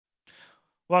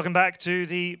Welcome back to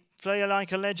the Play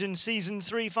Like a Legend Season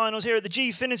 3 finals here at the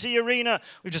Gfinity Arena.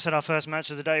 We've just had our first match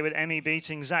of the day with Emi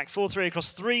beating Zach 4-3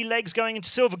 across 3 legs, going into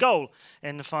silver goal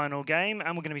in the final game. And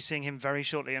we're going to be seeing him very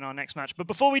shortly in our next match. But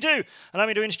before we do, allow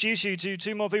me to introduce you to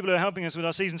 2 more people who are helping us with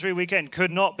our Season 3 weekend.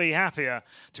 Could not be happier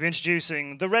to be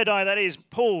introducing the Red Eye, that is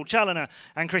Paul Challoner,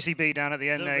 and Chrissy B down at the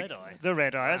end. The Red Eye? The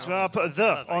Red Eye, that's well. I put a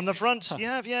the on the front. You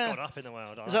have, yeah. Got up in the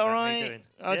world. Is that all right?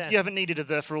 Yeah. You haven't needed a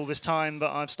the for all this time,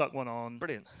 but I've stuck one on.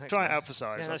 Brilliant. Thanks, Try man. it out for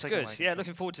size. Yeah, that's good. Yeah,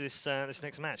 looking forward to this this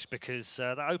next match because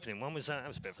that opening one was that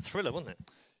was a bit of a thriller, wasn't it?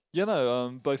 Yeah,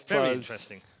 no, both Very players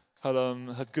interesting.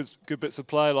 had good bits of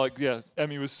play. Like, yeah,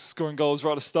 Emi was scoring goals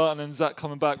right at the start, and then Zach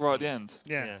coming back right at the end.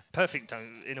 Yeah. Perfect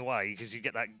in a way because you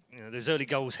get that. You know, those early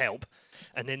goals help,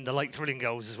 and then the late thrilling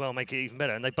goals as well make it even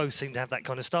better. And they both seem to have that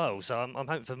kind of style. So I'm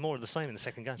hoping for more of the same in the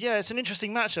second game. Yeah, it's an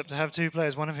interesting matchup to have 2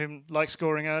 players, one of whom likes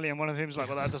scoring early and one of whom's like,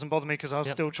 well, that doesn't bother me because I'll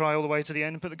still try all the way to the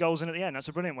end and put the goals in at the end. That's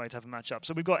a brilliant way to have a matchup.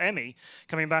 So we've got Emi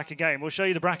coming back again. We'll show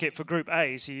you the bracket for Group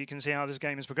A so you can see how this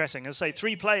game is progressing. As I say,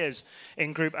 3 players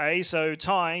in Group A. So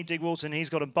Ty Walton, he's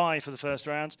got a bye for the first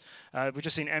round. We've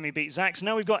just seen Emi beat Zach. So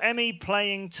now we've got Emi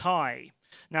playing Ty.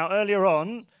 Now, earlier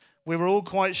on, we were all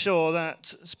quite sure that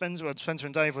Spencer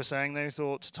and Dave were saying they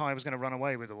thought Ty was going to run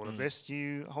away with all of this. Do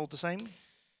you hold the same,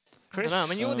 Chris? I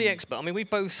mean, you're the expert. I mean, we've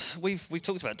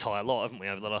talked about Ty a lot, haven't we,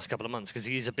 over the last couple of months? Because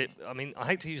he is a bit. I mean, I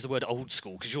hate to use the word old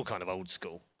school because you're kind of old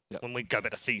school. Yep. When we go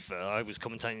back to FIFA, I was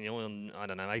commentating on, I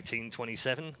don't know,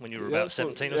 1827 when you were about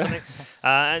 17 or something.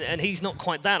 And he's not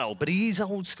quite that old, but he is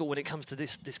old school when it comes to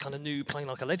this kind of new playing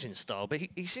like a legend style. But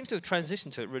he seems to have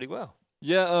transitioned to it really well.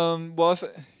 Yeah, well,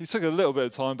 he took a little bit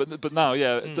of time, but now,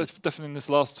 yeah, definitely in this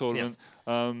last tournament,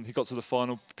 he got to the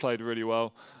final, played really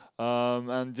well.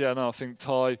 And yeah, no, I think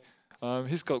Ty,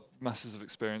 he's got masses of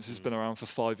experience. He's been around for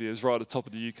 5 years, right at the top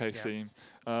of the UK scene.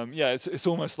 Yeah, it's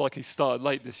almost like he started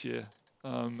late this year.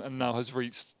 And now has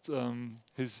reached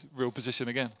his real position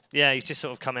again. Yeah, he's just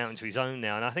sort of come out into his own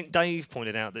now. And I think Dave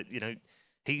pointed out that, you know,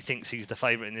 he thinks he's the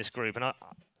favourite in this group. And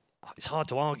it's hard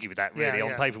to argue with that, really,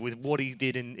 on paper, with what he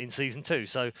did in Season 2.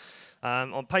 So,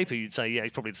 on paper, you'd say, yeah,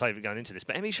 he's probably the favourite going into this.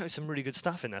 But Emi showed some really good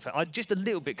stuff in that. I'm just a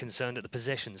little bit concerned at the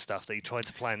possession stuff that he tried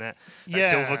to play in that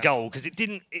silver goal, because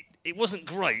it wasn't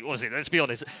great, was it? Let's be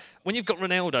honest. When you've got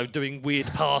Ronaldo doing weird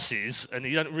passes and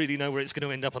you don't really know where it's going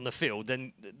to end up on the field,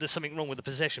 then there's something wrong with the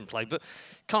possession play. But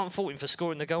can't fault him for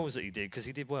scoring the goals that he did, because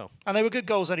he did well. And they were good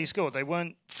goals that he scored. They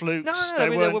weren't flukes. No,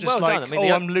 they weren't were just well like, done. I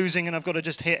mean, I'm losing and I've got to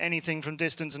just hit anything from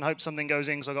distance and hope something goes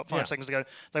in because I've got 5 seconds to go.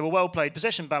 They were well played.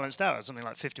 Possession balanced out at something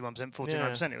like 51%,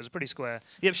 49%. It was pretty square.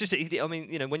 Yeah, it's just, I mean,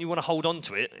 you know, when you want to hold on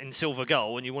to it in silver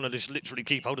goal and you want to just literally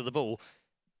keep hold of the ball,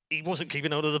 he wasn't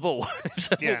keeping hold of the ball.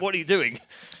 So what are you doing?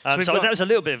 So that was a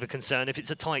little bit of a concern if it's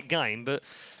a tight game. But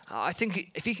I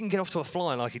think if he can get off to a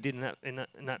fly like he did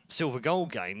in that silver goal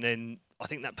game, then I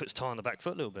think that puts Ty on the back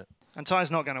foot a little bit. And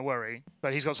Ty's not going to worry,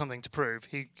 but he's got something to prove.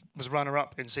 He was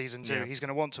runner-up in Season 2. Yeah. He's going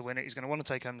to want to win it. He's going to want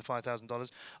to take home the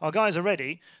 $5,000. Our guys are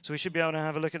ready, so we should be able to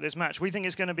have a look at this match. We think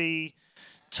it's going to be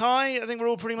Ty. I think we're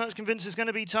all pretty much convinced it's going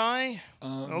to be Ty. Go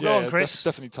on, Chris.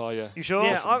 Definitely Ty, yeah. You sure?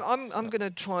 Yeah, I'm going to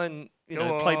try and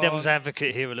play devil's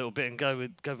advocate here a little bit and go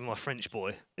with my French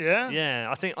boy. Yeah? Yeah,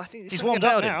 I think he's warmed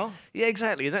up now. Yeah,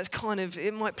 exactly. And that's kind of,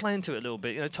 it might play into it a little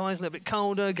bit. You know, Ty's a little bit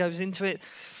colder, goes into it.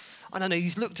 I don't know,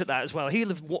 he's looked at that as well. He'll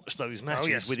have watched those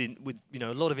matches with you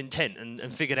know, a lot of intent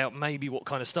and figured out maybe what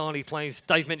kind of style he plays.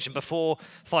 Dave mentioned before,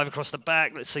 5 across the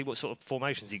back. Let's see what sort of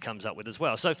formations he comes up with as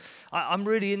well. So I'm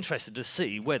really interested to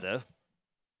see whether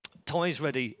Ty's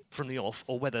ready from the off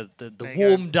or whether the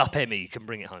warmed-up Emi can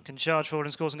bring it home. Can charge forward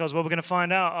and score some goals. Well, we're going to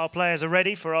find out. Our players are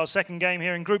ready for our second game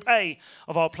here in Group A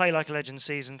of our Play Like a Legend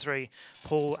Season 3.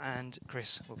 Paul and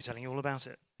Chris will be telling you all about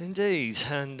it. Indeed,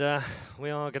 and we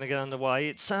are going to get underway.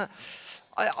 It's, I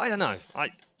don't know,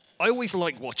 I always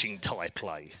like watching Ty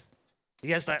play. He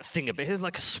has that thing a bit, he's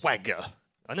like a swagger.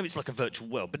 I know it's like a virtual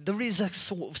world, but there is a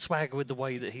sort of swagger with the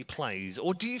way that he plays.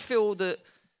 Or do you feel that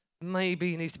maybe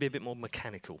he needs to be a bit more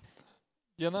mechanical?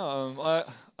 Yeah, no, I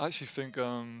actually think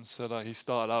he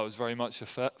started out as very much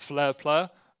a flair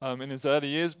player in his early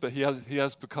years, but he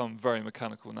has become very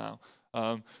mechanical now.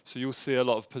 So you'll see a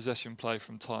lot of possession play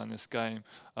from Ty in this game,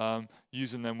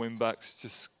 using them wing-backs,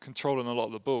 just controlling a lot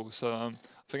of the ball. So I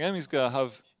think Emi's going to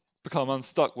become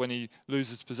unstuck when he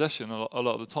loses possession a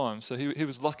lot of the time. So he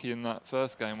was lucky in that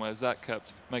first game where Zach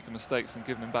kept making mistakes and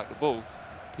giving him back the ball.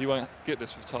 He won't get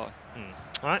this with Ty.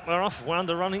 All right, we're off. We're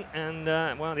under running, and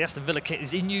well, the Aston Villa kit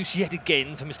is in use yet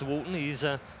again for Mr. Walton. He's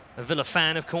a Villa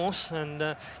fan, of course, and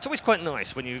it's always quite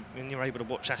nice when you're able to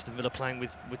watch Aston Villa playing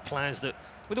with players that,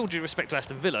 with all due respect to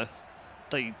Aston Villa,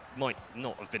 they might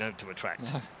not have been able to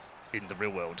attract. in the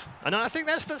real world. And I think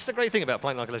that's the great thing about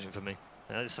playing like a legend for me.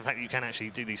 It's the fact that you can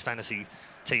actually do these fantasy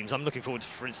teams. I'm looking forward to,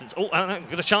 for instance, oh, I've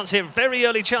got a chance here, very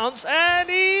early chance, and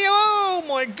oh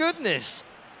my goodness.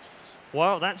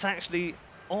 Wow, that's actually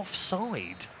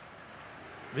offside.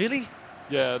 Really?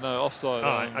 Yeah, no, offside.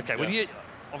 All right, okay, yeah. well,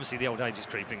 obviously the old age is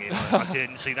creeping in. I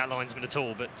didn't see that linesman at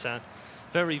all, but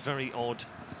very, very odd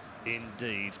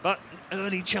indeed. But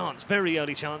early chance, very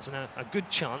early chance, and a good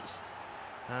chance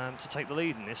to take the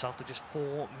lead in this after just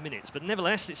 4 minutes. But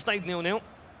nevertheless, it stayed 0-0.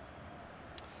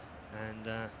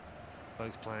 And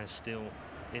both players still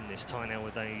in this tie now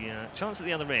with a chance at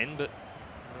the other end, but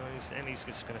Emi's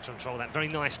just going to control that very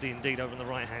nicely indeed over on the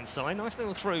right-hand side. Nice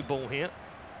little through ball here.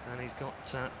 And he's got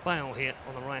Bale here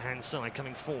on the right-hand side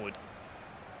coming forward.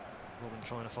 Robin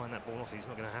trying to find that ball off. He's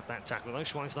not going to have that tackle though.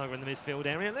 Schweinsteiger in the midfield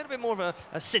area. A little bit more of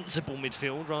a sensible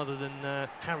midfield rather than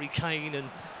Harry Kane and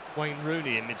Wayne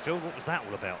Rooney in midfield. What was that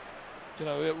all about? You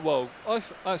know, well, I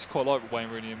actually quite like Wayne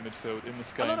Rooney in midfield in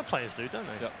this game. A lot of players do, don't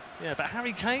they? Yeah. Yeah, but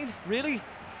Harry Kane, really?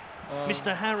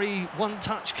 Mr. Harry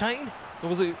one-touch Kane? Or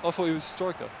was he? I thought he was a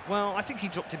striker. Well, I think he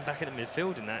dropped him back in the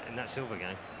midfield in that silver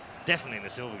game. Definitely in the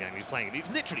silver game he was playing. He was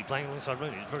literally playing alongside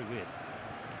Rooney. It's very weird.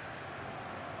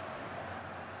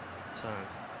 So,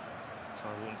 Ty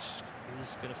Walton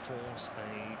is going to force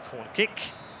a corner kick.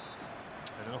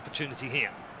 And an opportunity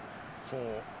here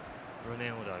for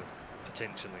Ronaldo,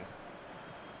 potentially.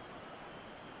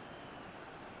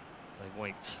 They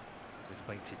wait with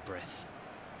bated breath.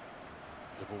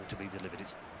 The ball to be delivered.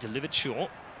 It's delivered short,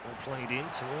 all played in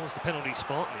towards the penalty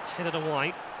spot, and it's headed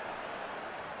away.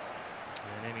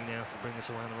 And Emi now can bring this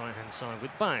away on the right-hand side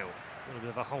with Bale. A little bit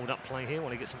of a hold-up play here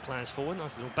while he gets some players forward.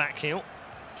 Nice little back heel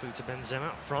through to Benzema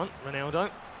up front. Ronaldo,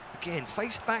 again,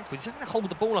 faced backwards. He's having to hold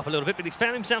the ball up a little bit, but he's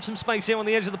found himself some space here on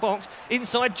the edge of the box.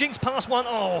 Inside, jinks past one.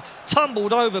 Oh,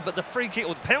 tumbled over, but the free kick,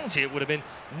 or the penalty it would have been,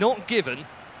 not given.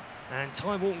 And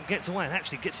Ty Walton gets away and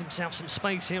actually gets himself some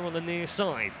space here on the near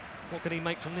side. What can he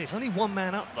make from this? Only one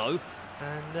man up, though,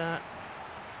 and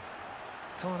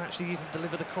can't actually even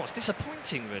deliver the cross.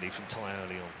 Disappointing, really, from Ty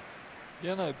early on.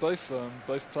 Yeah, no, both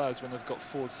players, when they've got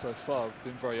forward so far, have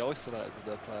been very isolated with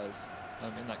their players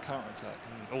in that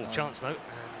counter-attack. Chance, though,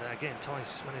 and again,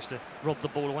 Ty's just managed to rob the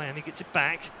ball away, and he gets it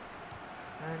back.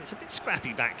 And it's a bit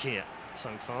scrappy back here so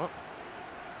far.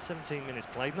 17 minutes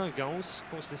played, no goals.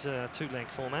 Of course, this is a two-leg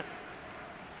format.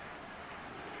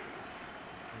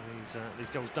 And these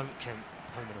goals don't count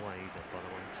home and away either, by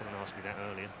the way. Someone asked me that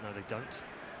earlier. No, they don't.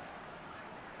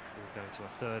 We'll go to a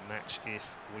third match if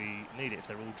we need it, if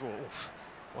they're all draw. Oof.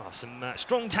 Wow, some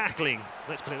strong tackling,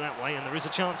 let's put it that way. And there is a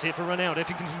chance here for Ronaldo. If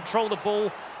he can control the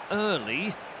ball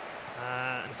early,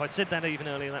 and if I'd said that even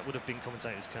earlier, that would have been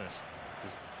commentator's curse,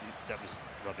 because that was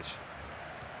rubbish.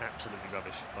 Absolutely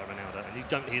rubbish by Ronaldo. And you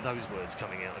don't hear those words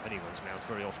coming out of anyone's mouth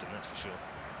very often, that's for sure.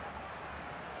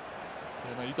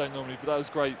 Yeah, no, you don't normally, but that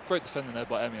was great defending there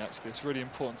by Emi, actually. It's really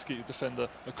important to get your defender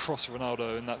across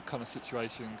Ronaldo in that kind of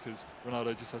situation, because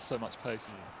Ronaldo just has so much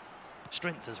pace.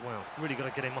 Strength as well. Really got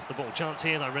to get him off the ball. Chance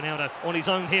here, though. Ronaldo on his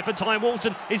own here for Ty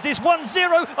Walton. Is this 1-0?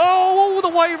 Oh, all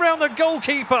the way around the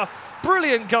goalkeeper.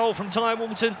 Brilliant goal from Ty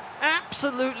Walton.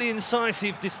 Absolutely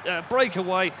incisive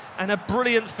breakaway, and a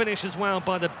brilliant finish as well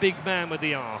by the big man with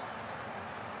the R.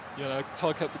 You know,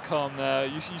 Ty kept it calm there.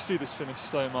 You see this finish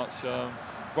so much.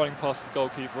 Running past the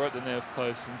goalkeeper at the near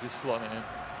post and just slotting it in.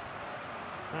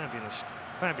 Fabulous,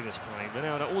 fabulous play.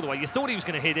 Ronaldo all the way. You thought he was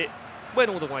going to hit it. Went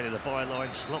all the way to the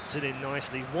byline, slopped it in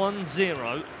nicely.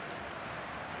 1-0.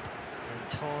 And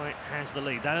Ty has the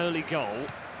lead. That early goal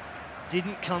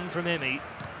didn't come from Emi,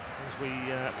 as we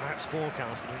perhaps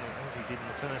forecasted him, as he did in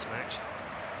the first match.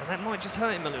 And that might just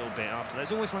hurt him a little bit after that.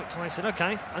 It's almost like Ty said,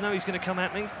 OK, I know he's going to come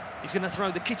at me. He's going to throw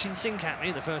the kitchen sink at me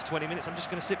in the first 20 minutes. I'm just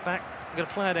going to sit back. I'm going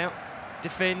to play it out.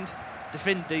 Defend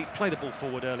deep, play the ball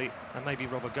forward early, and maybe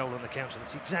rob a goal on the counter.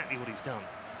 That's exactly what he's done.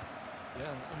 Yeah,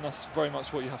 and that's very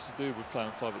much what you have to do with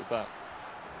playing five at the back.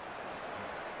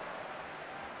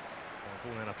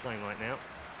 Ball out of play right now.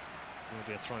 Will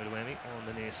be a throw to Emi on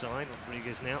the near side.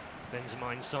 Rodriguez now,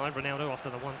 Benzema inside. Ronaldo after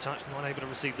the one touch, not able to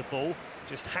receive the ball.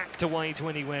 Just hacked away to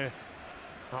anywhere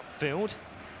upfield.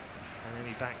 And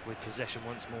Emi back with possession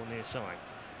once more near side.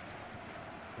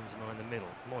 Benzema in the middle,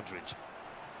 Modric.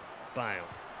 Bale.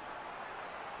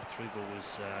 The through ball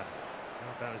was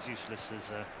about as useless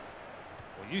as,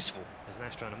 or useful as an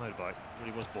Astra on a motorbike.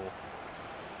 Really was ball.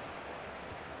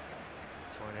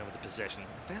 Ty now with the possession.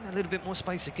 Found a little bit more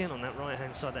space again on that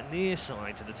right-hand side, that near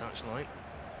side to the touchline.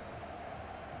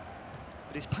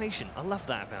 But he's patient. I love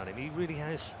that about him. He really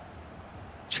has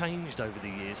changed over the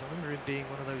years. I remember him being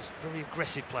one of those very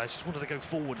aggressive players, just wanted to go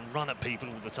forward and run at people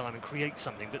all the time and create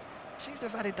something. But seems to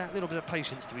have added that little bit of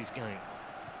patience to his game.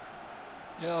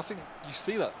 Yeah, I think you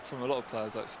see that from a lot of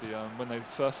players actually. When they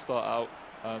first start out,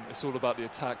 it's all about the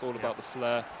attack, all about the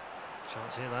flair.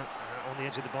 Chance here though, on the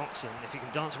edge of the box, and if he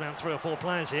can dance around 3 or 4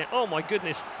 players here, oh my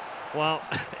goodness. Well,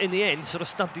 in the end, sort of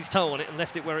stubbed his toe on it and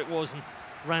left it where it was and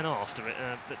ran after it.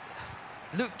 But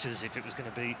looked as if it was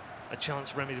going to be a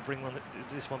chance for Remy to bring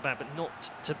this one back, but not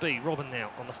to be. Robin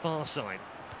now on the far side.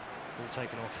 Ball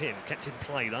taken off him, kept in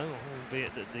play though,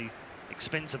 albeit at the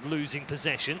expense of losing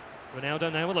possession.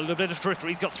 Ronaldo now with a little bit of trickery.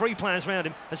 He's got 3 players around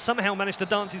him, has somehow managed to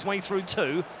dance his way through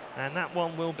 2, and that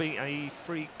one will be a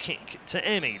free kick to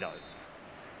Emi though.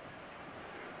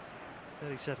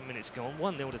 37 minutes gone,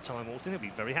 1-0 to Ty Walton. He'll be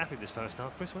very happy with this first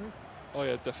half, Chris, won't he? Oh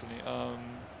yeah, definitely.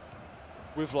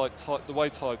 With like the way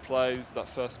Ty plays, that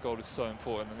first goal is so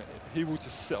important, and he will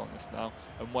just sit on this now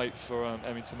and wait for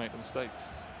Emi to make the mistakes.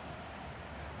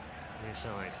 Near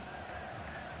side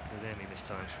with Emi this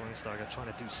time. Schweinsteiger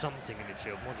trying to do something in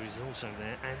midfield. Modric is also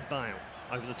there, and Bale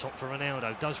over the top for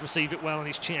Ronaldo. Does receive it well on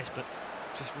his chest, but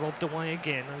just robbed away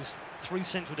again. Those 3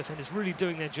 central defenders really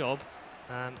doing their job.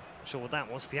 Not sure what that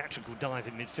was. Theatrical dive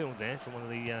in midfield there from one of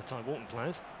the Ty Walton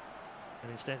players.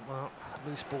 And instead, well,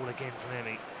 loose ball again from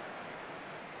Emi.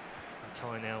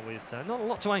 Ty now with not a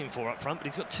lot to aim for up front, but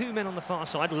he's got 2 men on the far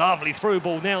side. Lovely through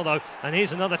ball now though, and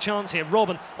here's another chance here.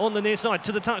 Robin on the near side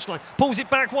to the touchline, pulls it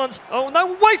back once. Oh no,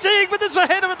 waiting, but there's a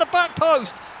header at the back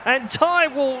post, and Ty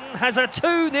Walton has a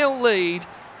 2-0 lead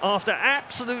after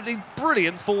absolutely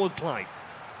brilliant forward play.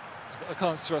 I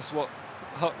can't stress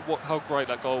how great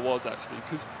that goal was actually,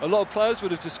 because a lot of players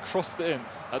would have just crossed it in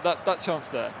at that chance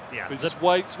there. Yeah, but he just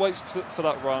waits for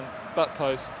that run, back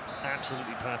post.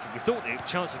 Absolutely perfect. We thought the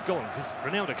chance had gone because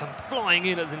Ronaldo come flying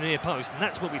in at the near post, and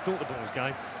that's where we thought the ball was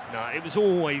going. No, it was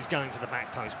always going to the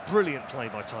back post. Brilliant play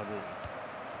by Ty Walton.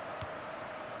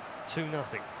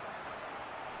 2-0.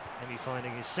 Emi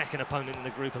finding his second opponent in the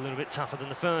group a little bit tougher than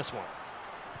the first one.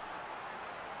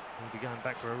 He'll be going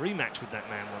back for a rematch with that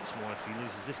man once more if he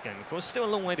loses this game, of course. Still a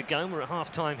long way to go. We're at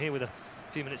half-time here with a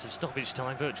few minutes of stoppage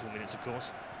time, virtual minutes, of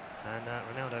course. And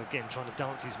Ronaldo again trying to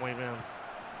dance his way around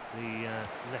the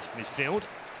left midfield,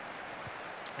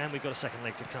 and we've got a second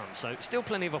leg to come, so still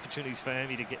plenty of opportunities for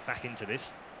Emi to get back into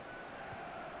this.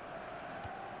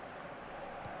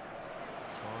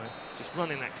 Time just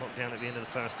running that clock down at the end of the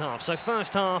first half. So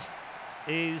first half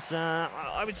is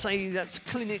I would say that's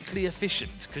clinically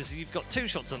efficient, because you've got 2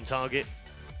 shots on target,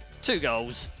 2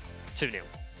 goals, 2-0.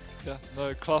 Yeah,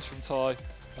 no, class from Ty,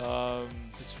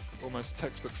 just almost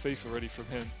textbook FIFA really from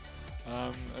him.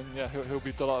 And yeah, he'll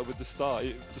be delighted with the start.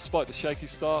 Despite the shaky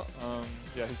start,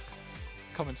 yeah, he's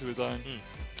coming to his own.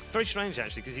 Very strange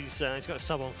actually, because he's got a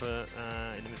sub on for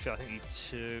in the midfield. I think he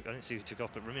took, I didn't see who took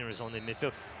off, but Ramirez on in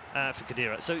midfield for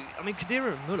Khedira. So I mean,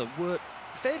 Khedira and Muller were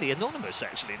fairly anonymous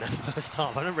actually in that first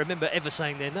half. I don't remember ever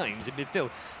saying their names in midfield.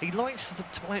 He likes to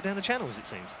play it down the channels, it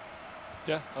seems.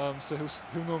 Yeah, so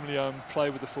he'll normally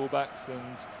play with the fullbacks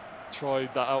and try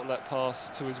that outlet pass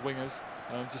to his wingers.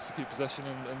 Just to keep possession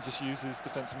and just use his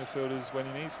defensive midfielders when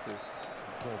he needs to.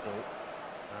 Poor ball.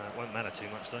 Won't matter too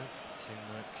much though. Seemed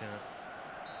like there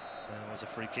was a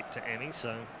free kick to Emi,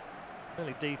 so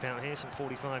fairly deep out here, some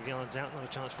 45 yards out, not a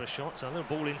chance for a shot. So a little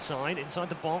ball inside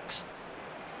the box.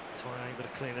 Ty able to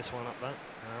clear this one up though.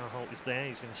 Holt is there,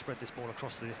 he's going to spread this ball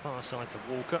across to the far side to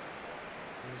Walker.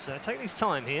 He's taking his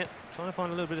time here, trying to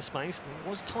find a little bit of space. It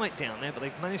was tight down there, but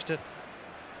they've managed to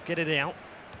get it out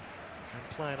and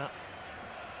play it up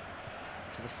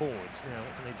to the forwards. Now,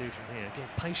 what can they do from here? Again,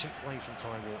 patient play from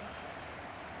Ty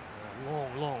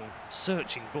Walton. Long,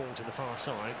 searching ball to the far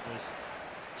side was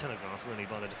telegraphed really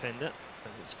by the defender.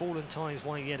 And it's fallen Ty's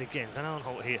way yet again. Van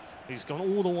Aanholt here, who's gone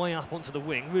all the way up onto the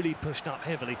wing, really pushed up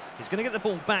heavily. He's going to get the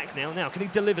ball back now. Now, can he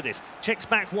deliver this? Checks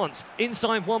back once,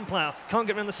 inside one player, can't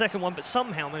get around the second one, but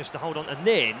somehow managed to hold on, and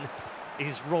then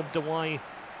is robbed away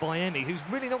by Emi, who's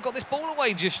really not got this ball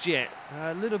away just yet.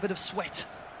 A little bit of sweat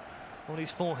on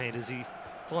his forehead as he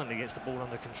finally gets the ball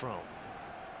under control.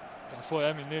 I thought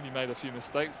Emi nearly made a few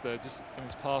mistakes there, just in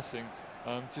his passing.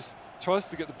 Just tries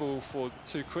to get the ball forward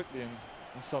too quickly in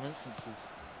some instances.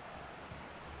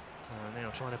 Now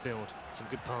trying to build some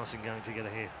good passing going together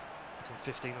here.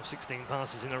 15 or 16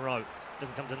 passes in a row.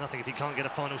 Doesn't come to nothing if he can't get a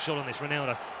final shot on this.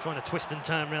 Ronaldo trying to twist and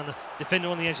turn around the defender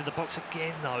on the edge of the box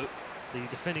again, though. The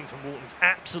defending from Walton is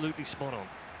absolutely spot on.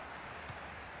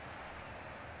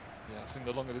 Yeah, I think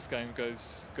the longer this game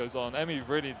goes on, Emi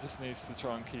really just needs to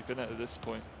try and keep in it at this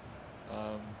point.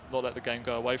 Not let the game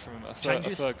go away from him. A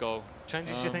third goal.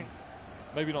 Changes, do you think?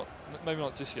 Maybe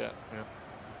not just yet. Yeah.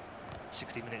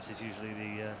 60 minutes is usually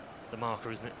the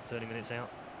marker, isn't it? 30 minutes out.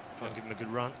 Try and give him a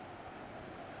good run.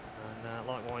 And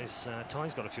likewise,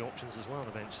 Ty's got a few options as well on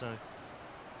the bench, so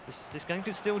this game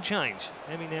could still change.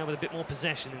 Emi now with a bit more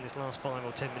possession in this last 5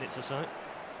 or 10 minutes or so.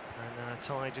 And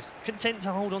Ty just content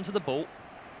to hold on to the ball,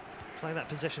 play that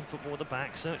possession football at the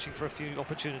back, searching for a few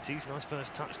opportunities. Nice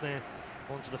first touch there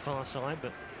onto the far side,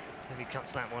 but Emi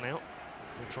cuts that one out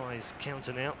and tries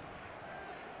counter now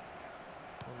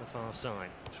on the far side.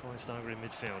 Schweinsteiger in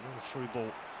midfield, on the through ball,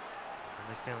 and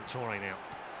they found Torre now.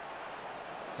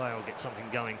 Bale gets something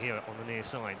going here on the near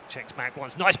side, checks back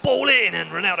once, nice ball in, and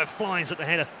Ronaldo flies at the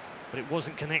header, but it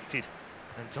wasn't connected,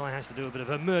 and Ty has to do a bit of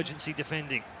emergency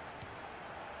defending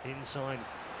inside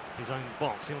his own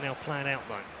box. He'll now plan out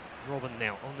though. Robin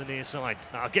now on the near side,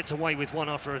 gets away with one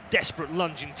after a desperate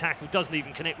lunging tackle, doesn't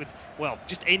even connect with, well,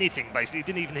 just anything basically.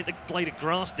 Didn't even hit the blade of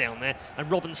grass down there, and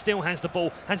Robin still has the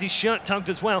ball, has his shirt tugged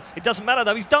as well. It doesn't matter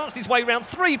though, he's danced his way around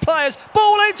 3 players,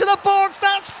 ball into the box,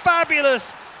 that's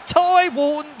fabulous! Ty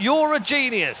Walton, you're a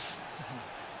genius.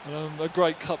 A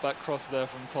great cutback cross there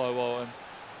from Ty Walton.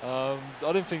 I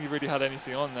didn't think he really had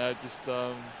anything on there, just...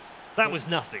 that was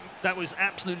nothing. That was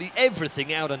absolutely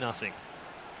everything out of nothing.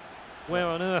 Where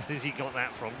on earth has he got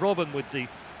that from? Robin with the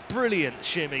brilliant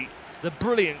shimmy, the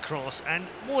brilliant cross, and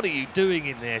what are you doing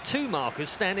in there? 2 markers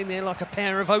standing there like a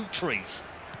pair of oak trees.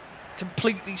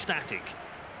 Completely static.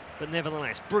 But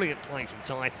nevertheless, brilliant play from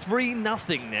Ty.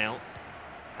 3-0 now.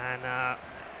 And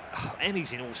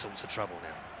Emi's in all sorts of trouble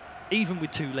now. Even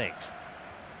with 2 legs.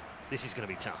 This is going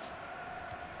to be tough.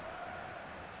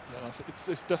 Yeah, I think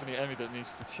it's definitely Emi that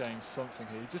needs to change something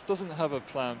here. He just doesn't have a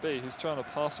plan B. He's trying to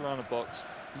pass around a box,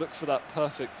 look for that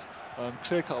perfect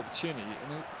clear-cut opportunity,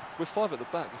 and with 5 at the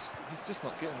back, he's just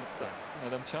not getting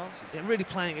them chances. Yeah, really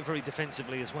playing it very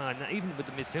defensively as well, and even with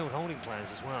the midfield holding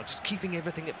players as well, just keeping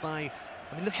everything at bay.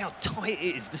 I mean, look how tight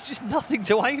it is. There's just nothing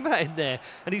to aim at in there,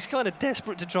 and he's kind of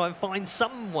desperate to try and find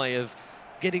some way of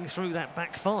getting through that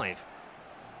back 5.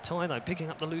 Ty, though, picking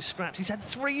up the loose scraps. He's had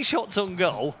 3 shots on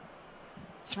goal.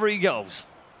 3 goals.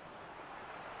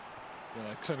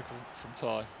 Yeah, clinical from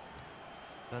Ty.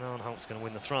 Van Arnholt's going to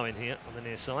win the throw-in here on the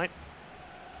near side.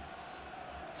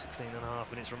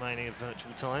 16.5 minutes remaining of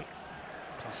virtual time,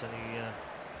 plus any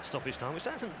stoppage time, which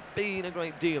hasn't been a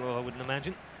great deal, I wouldn't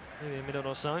imagine. Maybe a minute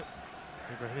or so.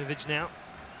 Ibrahimovic now.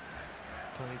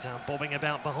 Ponytail bobbing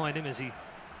about behind him as he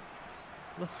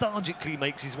lethargically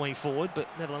makes his way forward, but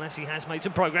nevertheless he has made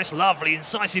some progress. Lovely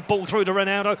incisive ball through to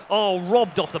Ronaldo. Oh,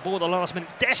 robbed off the ball at the last minute.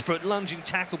 Desperate lunging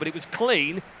tackle, but it was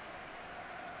clean.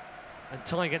 And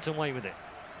Ty gets away with it.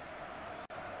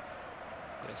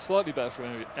 Yeah, slightly better for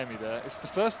Emi there. It's the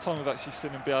first time we've actually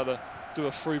seen him be able to do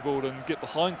a through ball and get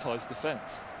behind Ty's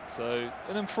defence. So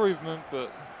an improvement,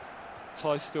 but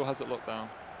Ty still has it locked down.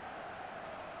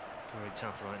 Very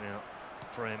tough right now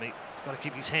for Emi. He's got to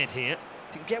keep his head here.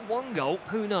 If you can get 1 goal,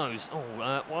 who knows? Oh,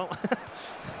 well,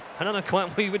 I don't know quite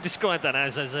what you would describe that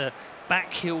as a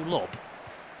back heel lob.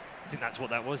 I think that's what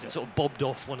that was. It sort of bobbed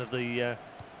off one of the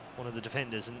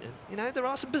defenders. And, you know, there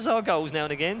are some bizarre goals now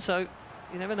and again, so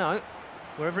you never know.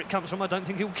 Wherever it comes from, I don't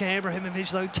think he'll care.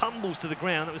 Ibrahimovic, though, tumbles to the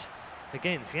ground. It was,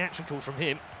 again, theatrical from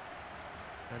him.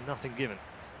 And nothing given.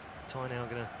 Ty now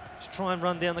going to just try and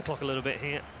run down the clock a little bit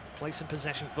here. Play some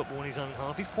possession football in his own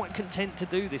half. He's quite content to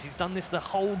do this. He's done this the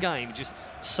whole game, just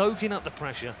soaking up the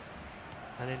pressure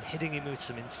and then hitting him with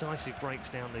some incisive breaks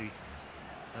down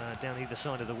either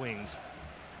side of the wings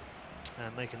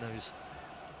and making those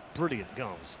brilliant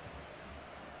goals.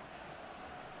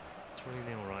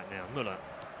 3-0 right now. Müller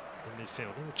in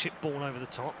midfield. Little chip ball over the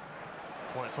top.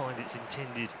 Quite find its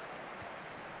intended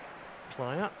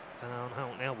player. And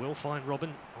Arnholt now will find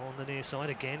Robin on the near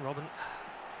side again. Robin,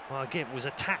 well, again, was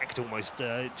attacked almost,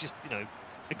 just, you know,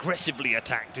 aggressively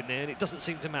attacked in there, and it doesn't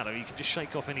seem to matter. You can just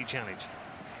shake off any challenge.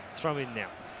 Throw in now.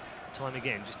 Time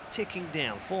again, just ticking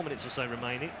down. 4 minutes or so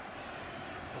remaining.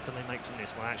 What can they make from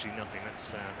this? Well, actually nothing.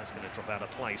 That's going to drop out of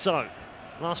play. So,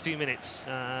 last few minutes.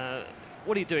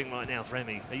 What are you doing right now for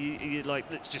Emi? Are you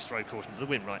like, let's just throw caution to the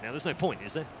wind right now? There's no point,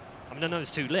 is there? I mean, I know there's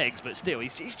 2 legs, but still,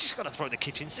 he's just got to throw the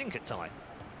kitchen sink at Ty.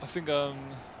 I think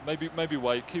maybe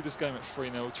wait, keep this game at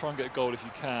 3-0, try and get a goal if you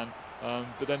can,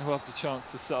 but then he'll have the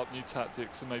chance to set up new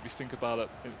tactics and maybe think about it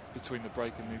between the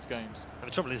break in these games. And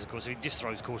the trouble is, of course, if he just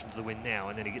throws caution to the wind now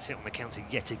and then he gets hit on the counter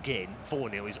yet again,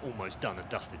 4-0 is almost done and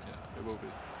dusted. Yeah, it will be.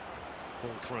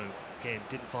 Ball through, again,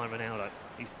 didn't find Ronaldo.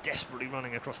 He's desperately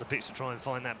running across the pitch to try and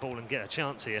find that ball and get a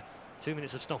chance here. 2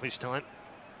 minutes of stoppage time,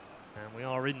 and we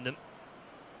are in them.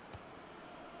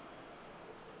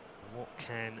 And what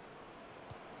can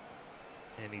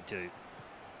Emi do?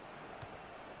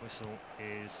 Whistle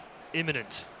is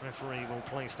imminent. Referee will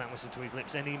place that whistle to his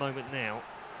lips any moment now.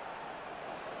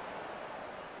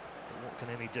 But what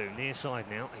can Emi do? Near side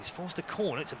now. He's forced a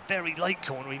corner. It's a very late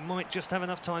corner. He might just have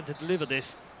enough time to deliver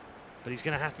this, but he's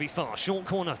going to have to be fast. Short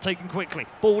corner, taken quickly.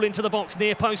 Ball into the box,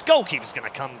 near post. Goalkeeper's going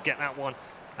to come get that one.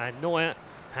 And Neuer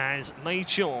has made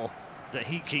sure that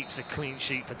he keeps a clean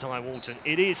sheet for Ty Walton.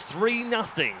 It is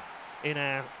 3-0 in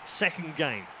our second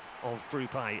game of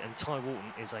Group A, and Ty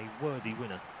Walton is a worthy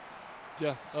winner.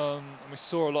 Yeah, and we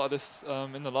saw a lot of this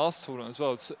in the last tournament as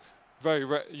well. It's very,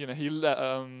 you know, he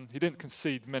didn't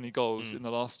concede many goals in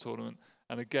the last tournament,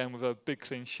 and again with a big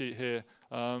clean sheet here.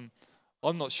 I'm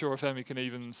not sure if Emi can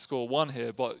even score 1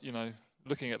 here, but you know,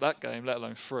 looking at that game, let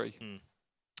alone 3.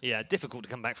 Yeah, difficult to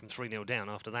come back from 3-0 down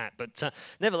after that. But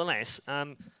nevertheless,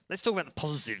 let's talk about the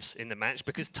positives in the match,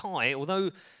 because Ty,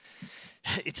 although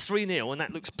it's 3-0 and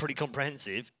that looks pretty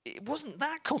comprehensive, it wasn't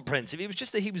that comprehensive. It was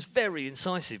just that he was very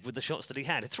incisive with the shots that he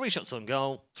had. 3 shots on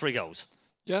goal, 3 goals.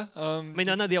 Yeah. I mean,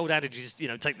 I know the old adage is, you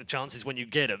know, take the chances when you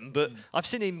get them, but I've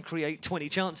seen him create 20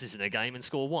 chances in a game and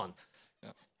score 1. Yeah.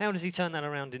 How does he turn that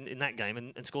around in that game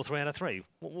and score 3 out of 3?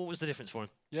 What was the difference for him?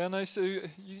 Yeah, no, so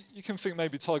you can think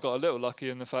maybe Ty got a little lucky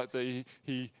in the fact that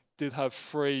he did have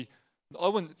 3. I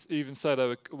wouldn't even say they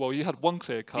were, well, he had 1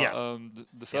 clear cut,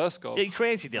 the first goal. Yeah, he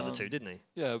created the other 2, didn't he?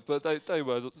 Yeah, but they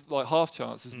were like half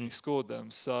chances and he scored them.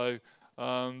 So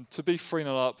to be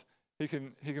 3-0 up, he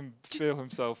can feel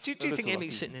himself. Do you think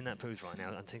Emi's sitting in that booth right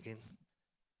now and thinking,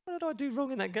 what did I do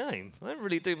wrong in that game? I didn't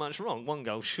really do much wrong. 1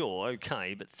 goal, sure,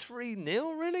 okay, but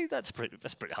 3-0, really? That's pretty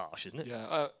harsh, isn't it?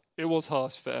 Yeah, it was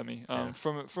harsh for Emi.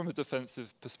 From a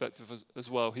defensive perspective as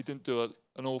well, he didn't do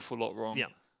an awful lot wrong. Yeah.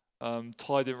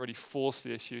 Ty didn't really force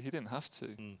the issue. He didn't have to.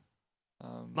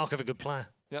 Mark of a good player.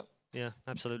 Yep. Yeah,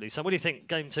 absolutely. So what do you think,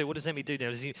 game 2, what does Emi do now?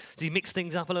 Does he mix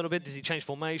things up a little bit? Does he change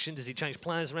formation? Does he change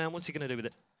players around? What's he going to do with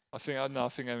it? I think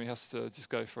Emi has to just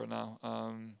go for it now.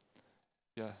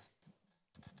 Yeah.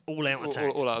 All out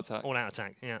attack. All out attack. All out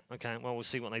attack, yeah. Okay, well, we'll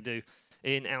see what they do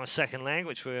in our second leg,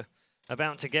 which we're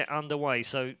about to get underway.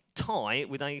 So Ty,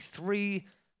 with a 3-0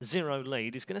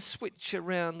 lead, is going to switch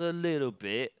around a little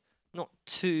bit. Not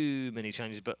too many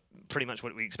changes, but pretty much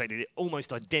what we expected.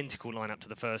 Almost identical lineup to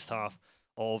the first half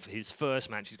of his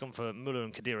first match. He's gone for Müller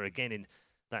and Khedira again in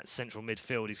that central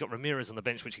midfield. He's got Ramirez on the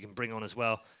bench, which he can bring on as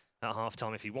well at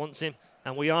half-time if he wants him.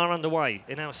 And we are underway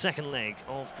in our second leg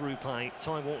of Group A.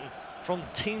 Ty Walton from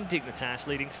Team Dignitas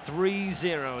leading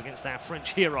 3-0 against our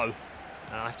French hero.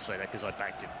 I have to say that because I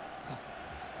bagged him.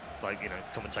 Like, you know,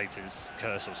 commentators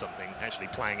curse or something, actually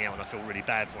playing out, and I feel really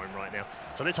bad for him right now.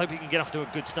 So let's hope he can get off to a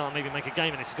good start, maybe make a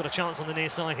game of this. He's got a chance on the near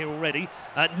side here already.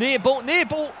 Near ball,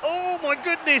 oh my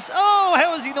goodness, oh,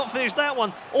 how has he not finished that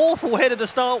one? Awful header to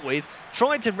start with,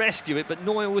 tried to rescue it, but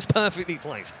Neuer was perfectly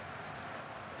placed.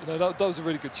 You know, that was a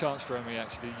really good chance for Emi,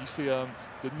 actually. You see the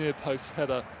near post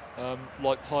header,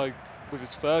 like Ty with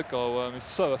his third goal, is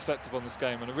so effective on this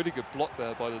game, and a really good block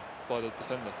there by the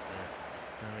defender. Yeah.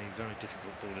 Very, very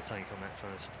difficult ball to take on that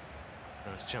first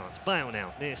chance. Bale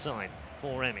now, near side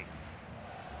for Emi.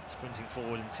 Sprinting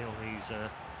forward until he's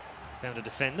found a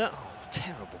defender. Oh,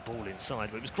 terrible ball inside.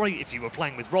 But it was great if you were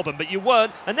playing with Robin, but you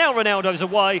weren't. And now Ronaldo's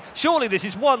away. Surely this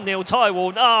is 1-0 Ty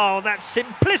Walton. Oh, that's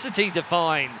simplicity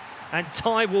defined. And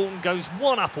Ty Walton goes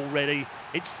 1 up already.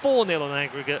 It's 4-0 on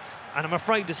aggregate. And I'm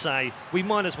afraid to say, we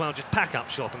might as well just pack up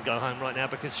shop and go home right now,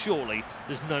 because surely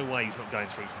there's no way he's not going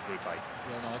through from Group A.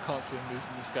 Yeah, no, I can't see him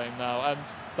losing this game now. And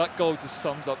that goal just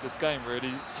sums up this game,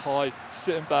 really. Ty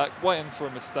sitting back, waiting for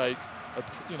a mistake,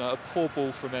 a poor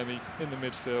ball from Emi in the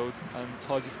midfield, and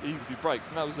Ty just easily breaks.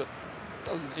 And that was an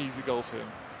easy goal for him.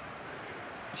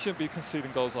 You shouldn't be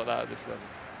conceding goals like that at this level.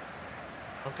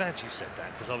 I'm glad you said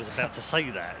that, because I was about to say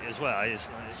that as well.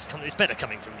 It's better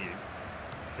coming from you.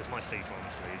 Because my FIFA,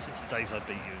 honestly, since the days I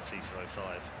beat you in FIFA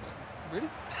 05. Really?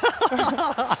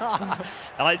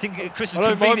 I think Chris is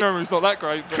my memory's not that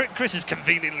great. Chris has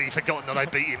conveniently forgotten that I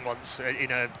beat him once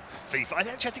in a FIFA. I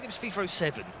think it was FIFA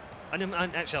 07.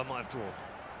 Actually, I might have drawn.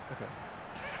 Okay.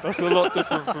 That's a lot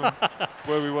different from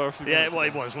where we were a few minutes ago.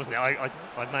 It was, wasn't it? I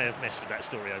may have messed with that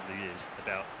story over the years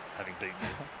about having beaten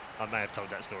you. I may have told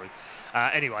that story.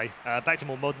 Anyway, back to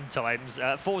more modern times.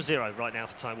 4-0 right now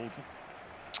for Ty Walton.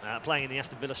 Playing in the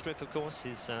Aston Villa strip, of course,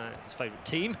 his favourite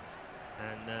team.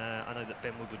 And I know that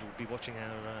Ben Woodward will be watching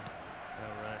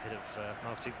our head of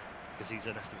marketing, because he's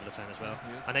an Aston Villa fan as well.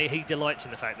 And he delights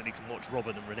in the fact that he can watch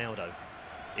Robin and Ronaldo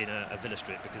in a Villa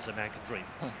strip, because a man can dream.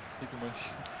 He can wish.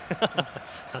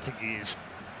 I think he is.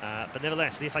 But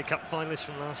nevertheless, the FA Cup finalists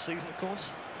from last season, of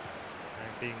course,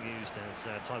 and being used as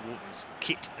Ty Walton's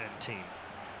kit and team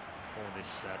for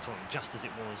this tournament, just as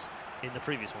it was in the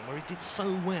previous one, where he did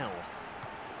so well,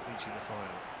 reaching the final.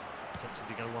 Attempting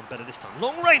to go one better this time.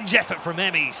 Long range effort from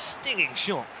Emi, stinging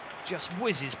shot. Just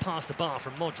whizzes past the bar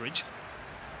from Modric.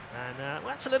 And well,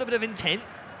 that's a little bit of intent.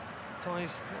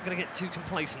 Ty's not going to get too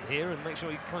complacent here and make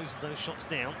sure he closes those shots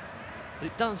down. But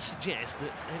it does suggest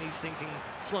that Emi's thinking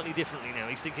slightly differently now.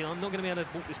 He's thinking, I'm not going to be able to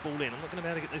walk this ball in. I'm not going to be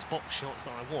able to get those box shots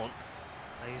that I want.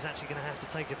 And he's actually going to have to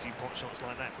take a few pot shots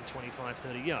like that from 25,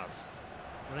 30 yards.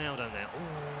 Ronaldo now.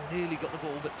 Oh, nearly got the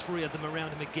ball, but 3 of them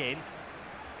around him again.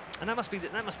 And that must be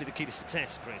the key to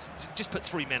success, Chris. Just put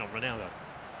 3 men on Ronaldo.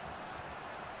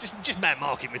 Just man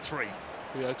mark him with 3.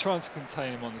 Yeah, trying to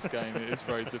contain him on this game it is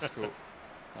very difficult.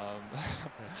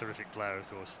 A terrific player, of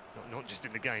course, not just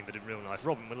in the game, but in real life.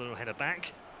 Robin with a little header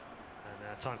back.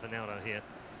 And time for Ronaldo here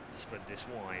to spread this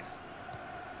wide.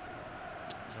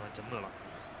 Side to Muller.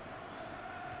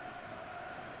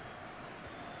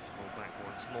 Ball back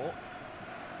once more.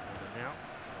 And now,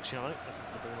 Cello looking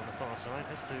for the ball on the far side.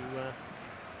 Has to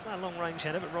play a long-range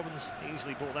header, but Robin's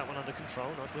easily brought that one under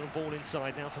control. Nice little ball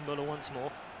inside now for Muller once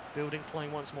more. Building play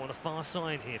once more on the far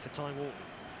side here for Ty Walton.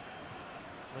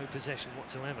 No possession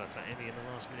whatsoever for Emi in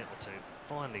the last minute or two.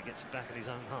 Finally gets it back at his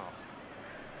own half.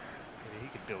 Maybe he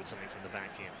could build something from the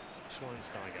back here.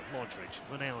 Schweinsteiger, Modric,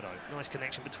 Ronaldo. Nice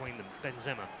connection between them.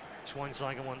 Benzema,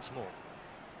 Schweinsteiger once more.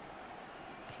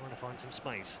 Trying to find some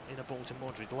space. In a ball to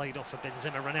Modric, laid off for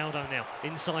Benzema. Ronaldo now,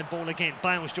 inside ball again.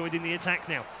 Bale's joined in the attack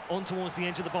now. On towards the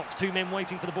edge of the box. 2 men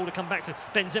waiting for the ball to come back to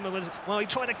Benzema. Well, he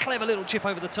tried a clever little chip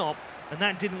over the top, and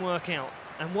that didn't work out.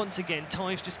 And once again,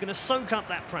 Ty's just going to soak up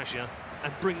that pressure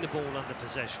and bring the ball under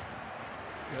possession.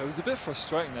 Yeah, it was a bit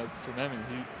frustrating there from Emi.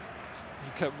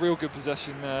 He kept real good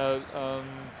possession there,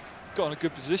 got in a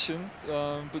good position,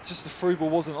 but just the through ball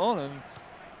wasn't on, and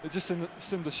it just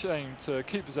seemed a shame to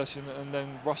keep possession and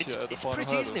then rush it at the final hurdle.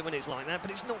 It's pretty, isn't it, when it's like that, but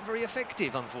it's not very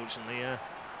effective, unfortunately,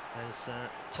 as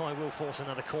Ty will force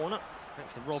another corner.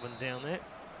 That's the Robin down there.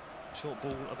 Short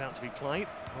ball about to be played.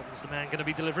 Robin's the man going to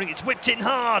be delivering. It's whipped in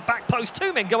hard, back post,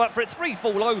 2 men go up for it, 3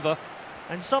 fall over.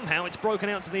 And somehow it's broken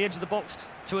out to the edge of the box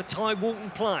to a Ty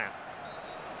Walton player.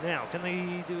 Now, can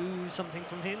they do something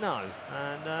from here? No.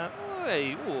 And,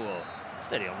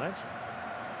 steady on, lads.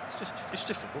 It's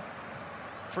just football.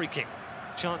 Free kick.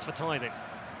 Chance for Ty then.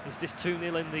 Is this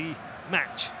 2-0 in the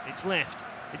match? It's left.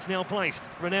 It's now placed.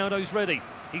 Ronaldo's ready.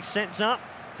 He sets up.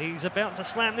 He's about to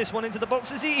slam this one into the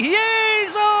box. Is he? He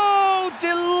is! Oh,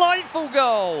 delightful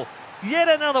goal. Yet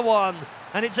another one.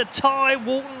 And it's a Ty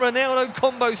Walton-Ronaldo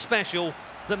combo special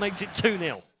that makes it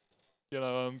 2-0. You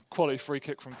know, quality free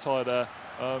kick from Ty there.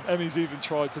 Emi's even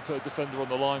tried to put a defender on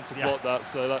the line to block that,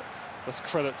 so that's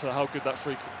credit to how good that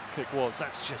free kick was.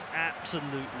 That's just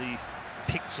absolutely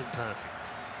pixel perfect.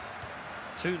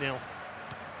 2-0 and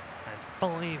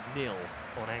 5-0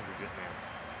 on aggregate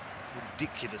now.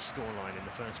 Ridiculous scoreline in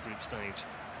the first group stage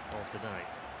of today.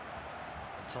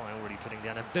 Ty already putting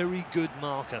down a very good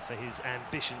marker for his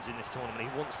ambitions in this tournament.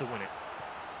 He wants to win it.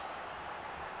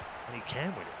 And he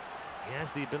can win it. He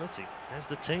has the ability, has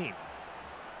the team.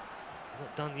 He's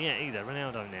not done yet either.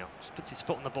 Ronaldo now just puts his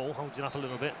foot on the ball, holds it up a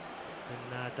little bit,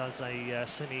 and does a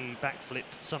semi-backflip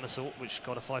somersault, which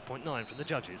got a 5.9 from the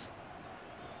judges.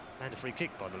 And a free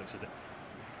kick by the looks of it.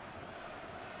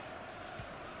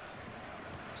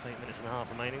 Just 8 minutes and a half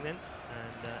remaining then.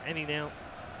 And Emi now,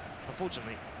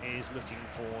 unfortunately, is looking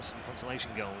for some consolation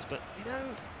goals. But, you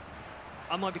know,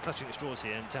 I might be clutching at straws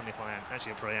here, and tell me if I am.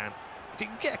 Actually, I probably am. If you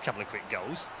can get a couple of quick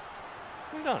goals,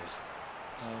 who knows?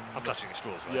 I'm clutching at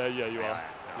straws, right? Yeah, you are.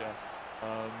 Yeah.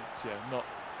 Not...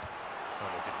 Oh,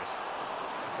 my goodness.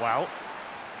 Well,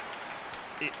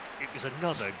 it was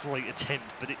another great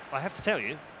attempt, but I have to tell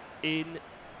you, in...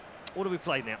 What have we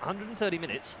played now? 130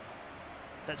 minutes.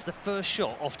 That's the first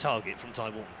shot off target from Ty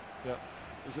Walton. Yeah.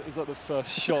 Is that the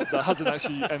first shot that hasn't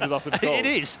actually ended up in the goal? It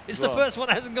is. It's the first one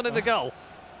that hasn't gone in the goal,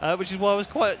 which is why I was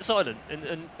quite silent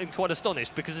and quite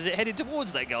astonished, because as it headed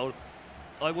towards that goal,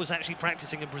 I was actually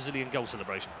practicing a Brazilian goal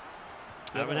celebration.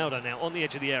 Ronaldo now on the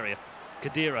edge of the area.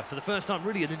 Kadira, for the first time,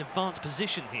 really in an advanced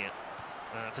position here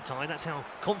for Ty. That's how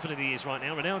confident he is right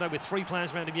now. Ronaldo with 3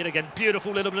 players around him yet again.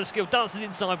 Beautiful little bit of skill. Dances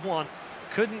inside one.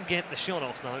 Couldn't get the shot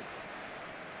off, though.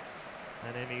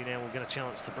 And Emi now will get a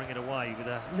chance to bring it away with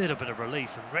a little bit of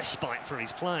relief and respite for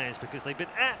his players, because they've been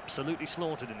absolutely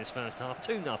slaughtered in this first half.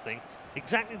 2-0.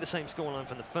 Exactly the same scoreline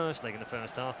from the first leg in the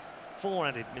first half. 4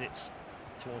 added minutes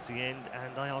towards the end,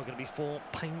 and they are going to be 4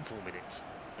 painful minutes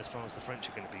as far as the French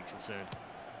are going to be concerned.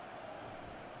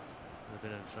 A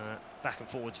bit of back and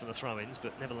forwards for the throw-ins,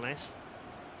 but nevertheless,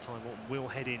 Ty Walton will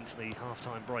head into the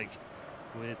half-time break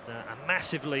with a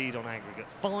massive lead on aggregate,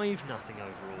 5-0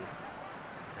 overall,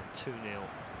 and 2-0 in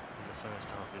the first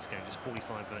half of this game. Just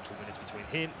 45 virtual minutes between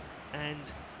him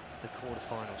and the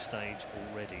quarter-final stage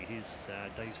already. His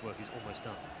day's work is almost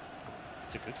done.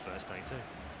 It's a good first day too.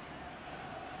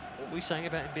 What were we saying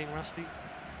about him being rusty?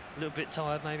 A little bit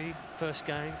tired, maybe. First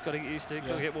game, got to get used to it,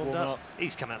 got to get warmed up.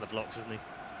 He's come out the blocks, hasn't he?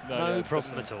 No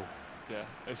problem at all. Yeah,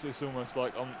 it's almost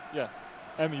like, yeah,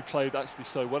 Emi played actually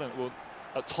so well. Well,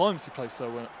 at times he played so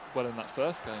well in that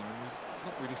first game, and we've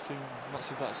not really seen much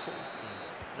of that at all.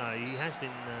 No, he has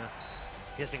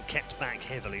been kept back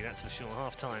heavily, that's for sure.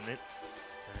 Half time then.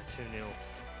 2-0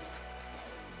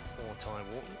 for Ty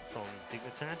Walton from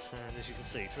Dignitas, and as you can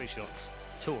see, 3 shots,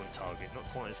 2 on target. Not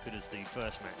quite as good as the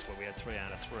first match where we had 3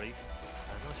 out of 3.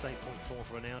 Nice 8.4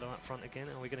 for Ronaldo up front again.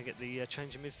 Are we going to get the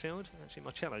change in midfield? Actually,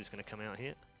 Marcello's going to come out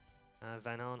here.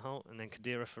 Van Arnholt and then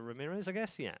Kadira for Ramirez, I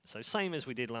guess. Yeah, so same as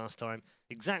we did last time.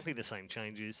 Exactly the same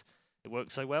changes. It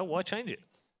worked so well. Why change it?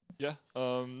 Yeah,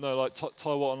 no, like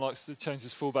Ty Walton likes to change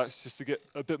his fullbacks just to get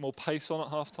a bit more pace on at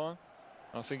half time.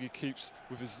 I think he keeps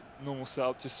with his normal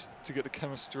setup just to get the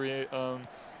chemistry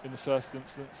in the first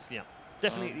instance. Yeah.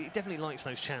 Definitely, he definitely likes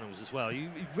those channels as well. You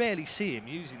rarely see him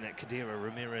using that Kadira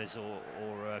Ramirez or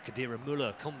Kadira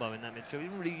Muller combo in that midfield. He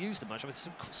didn't really use them much. I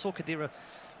saw Kadira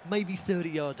maybe 30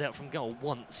 yards out from goal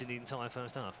once in the entire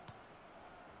first half.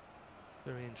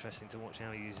 Very interesting to watch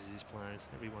how he uses his players.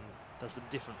 Everyone does them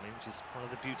differently, which is part of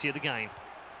the beauty of the game.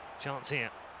 Chance here.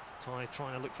 Ty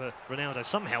trying to look for Ronaldo.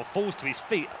 Somehow falls to his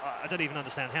feet. I don't even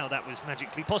understand how that was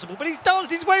magically possible, but he's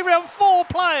danced his way around 4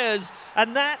 players,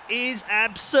 and that is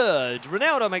absurd.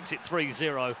 Ronaldo makes it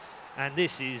 3-0, and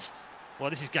this is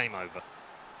game over.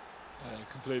 Yeah,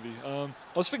 completely. I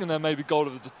was thinking there may be goal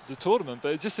of the tournament,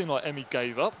 but it just seemed like Emi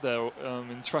gave up there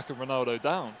in tracking Ronaldo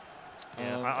down.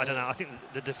 Yeah, I don't know. I think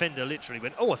the defender literally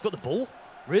went, "Oh, I've got the ball.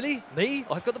 Really? Me?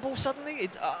 I've got the ball suddenly?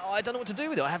 I don't know what to do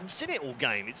with it. I haven't seen it all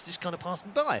game. It's just kind of passed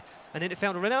me by." And then it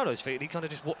found Ronaldo's feet, and he kind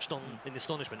of just watched on in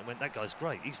astonishment and went, "That guy's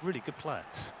great. He's a really good player.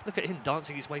 Look at him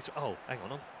dancing his way through." Oh, hang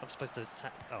on. I'm supposed to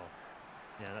tap. Oh,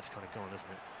 yeah, that's kind of gone, isn't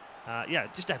it? Yeah,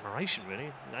 just admiration,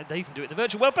 really. They even do it in the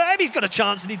virtual world, but Emi's got a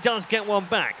chance, and he does get one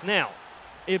back. Now,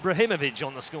 Ibrahimovic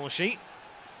on the score sheet.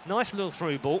 Nice little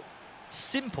through ball.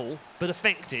 Simple, but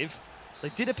effective. They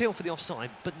did appeal for the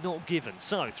offside, but not given.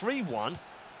 So, 3-1.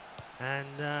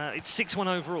 And it's 6-1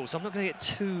 overall, so I'm not going to get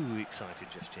too excited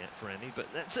just yet for Emi, but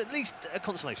that's at least a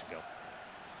consolation goal.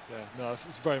 Yeah, no,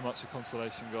 it's very much a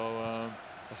consolation goal.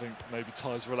 I think maybe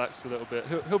Ty's relaxed a little bit.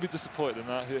 He'll be disappointed in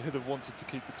that. He'd have wanted to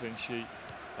keep the clean sheet.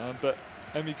 But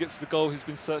Emi gets the goal he's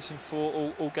been searching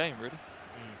for all game, really.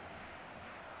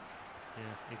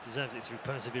 Yeah, he deserves it through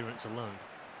perseverance alone.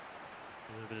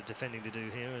 A little bit of defending to do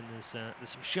here, and there's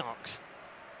some sharks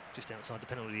just outside the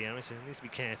penalty area, so he needs to be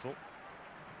careful.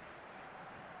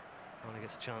 Finally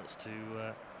gets a chance to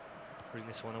bring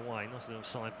this one away. Nice little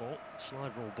slide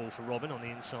rule ball for Robin on the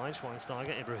inside.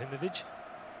 Schweinsteiger, Ibrahimovic.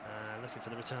 Looking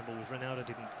for the return ball with Ronaldo,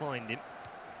 didn't find him.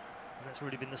 And that's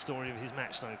really been the story of his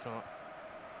match so far.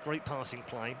 Great passing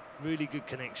play, really good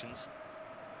connections.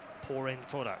 Poor end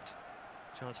product.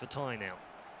 Chance for Ty now.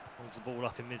 Holds the ball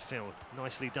up in midfield.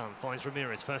 Nicely done. Finds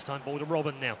Ramirez. First time ball to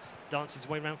Robin now. Dances his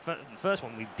way around. The first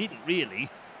one we didn't really.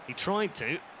 He tried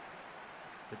to,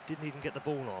 but didn't even get the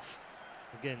ball off.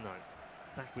 Again, though,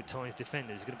 back with Ty's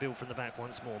defenders. He's going to build from the back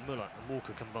once more. Muller and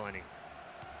Walker combining.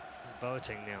 And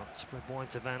Boateng now, spread wide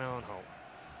to Van Arnholt.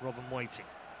 Robin waiting.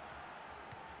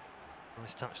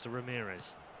 Nice touch to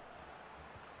Ramirez.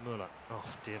 Muller, oh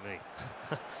dear me.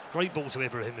 Great ball to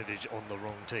Ibrahimovic on the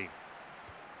wrong team.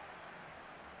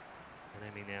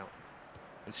 And Emi now.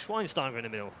 It's Schweinsteiger in the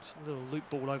middle. Just a little loop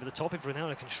ball over the top. If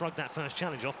Ronaldo can shrug that first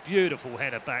challenge off. Beautiful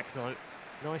header back, though.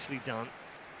 Nicely done.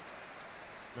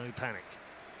 No panic.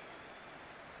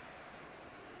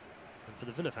 And for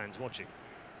the Villa fans watching,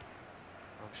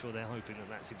 I'm sure they're hoping that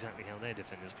that's exactly how their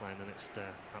defenders play in the next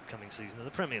upcoming season of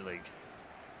the Premier League.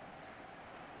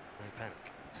 No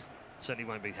panic. Certainly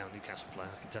won't be how Newcastle play,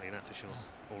 I can tell you that for sure,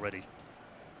 already.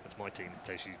 That's my team, in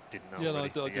case you didn't know. Yeah,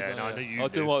 already. no, I did know. I knew you I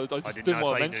didn't want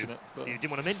to mention it. You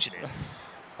didn't want to mention it?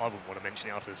 I wouldn't want to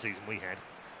mention it after the season we had.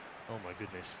 Oh my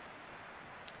goodness.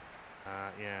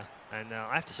 Yeah, and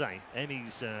I have to say,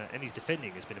 Emi's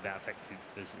defending has been about effective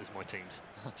as my team's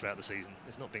throughout the season.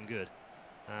 It's not been good,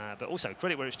 but also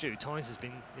credit where it's due. Ty's has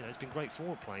been, it's been great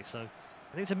forward play. So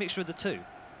I think it's a mixture of the two,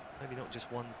 maybe not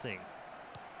just one thing.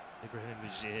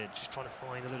 Ibrahimovic just trying to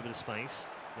find a little bit of space.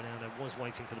 Ronaldo was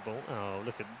waiting for the ball. Oh,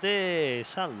 look at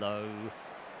this! Hello.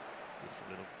 Beautiful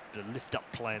little bit of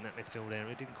lift-up play in that midfield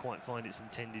area. Didn't quite find its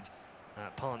intended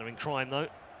partner in crime though.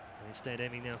 And instead,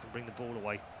 Emi now can bring the ball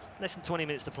away. Less than 20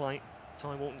 minutes to play.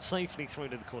 Ty Walton safely through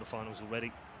to the quarterfinals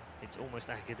already. It's almost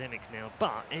academic now,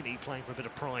 but Emi playing for a bit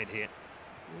of pride here.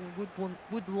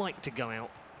 Would like to go out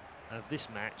of this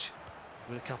match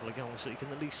with a couple of goals so he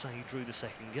can at least say he drew the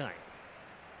second game.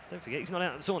 Don't forget, he's not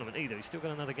out of the tournament either. He's still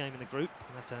got another game in the group.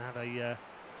 He'll have to have a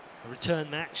return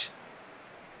match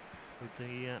with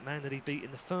the man that he beat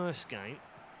in the first game.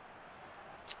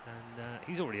 And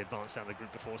he's already advanced out of the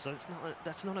group before, so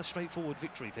that's not a straightforward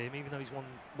victory for him, even though he's won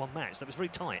one match. That was very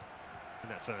tight in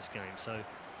that first game, so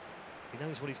he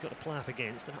knows what he's got to play up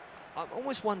against. And I'm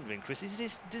almost wondering, Chris,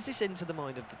 does this enter the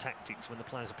mind of the tactics when the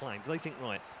players are playing? Do they think,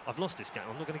 right, I've lost this game,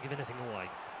 I'm not going to give anything away.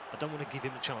 I don't want to give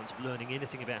him a chance of learning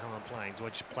anything about how I'm playing. Do I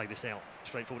just play this out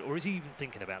straightforward? Or is he even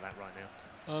thinking about that right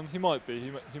now? He might be.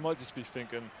 He might just be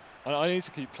thinking, I need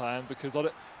to keep playing, because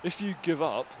if you give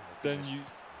up, then you...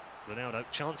 Ronaldo,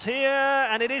 chance here,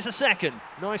 and it is a second.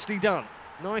 Nicely done.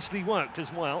 Nicely worked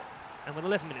as well. And with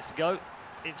 11 minutes to go,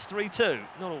 it's 3-2.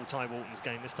 Not all Ty Walton's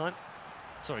game this time.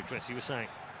 Sorry, Chris, you were saying.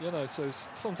 Yeah, no, so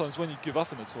sometimes when you give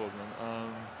up in a tournament,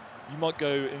 you might go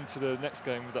into the next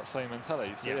game with that same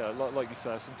mentality. So yeah, like you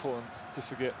say, it's important to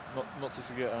forget, not to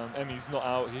forget, Emi's not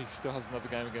out. He still has another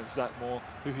game against Zach Moore,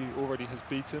 who he already has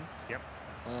beaten. Yep.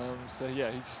 So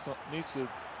yeah, he just needs to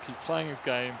keep playing his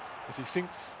game. If he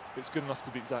thinks it's good enough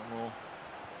to beat Zach Moore,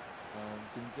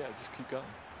 then yeah, just keep going.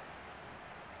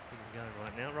 We can go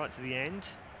right now, right to the end.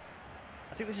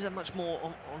 I think this is a much more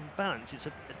on balance. It's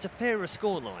a fairer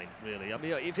scoreline, really. I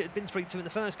mean, if it had been 3-2 in the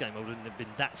first game, I wouldn't have been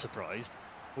that surprised.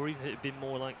 Or even if it had been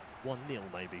more like 1-0,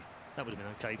 maybe. That would have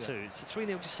been okay too. So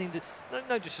 3-0 just seemed to,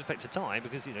 no disrespect to Ty,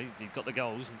 because you know he got the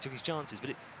goals and took his chances,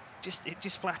 but it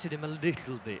just flattered him a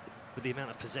little bit with the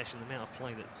amount of possession, the amount of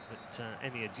play that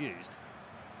Emi had used.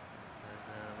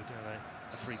 And we do have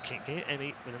a free kick here.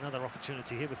 Emi with another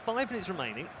opportunity here with 5 minutes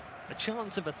remaining. A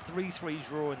chance of a 3-3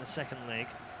 draw in the second leg.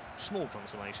 Small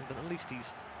consolation, but at least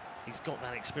he's got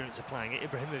that experience of playing it.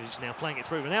 Ibrahimovic now playing it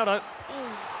through. Ronaldo,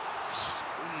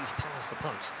 squeezed past the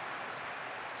post.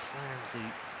 Slams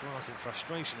the glass in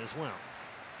frustration as well.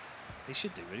 He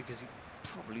should do, really, because he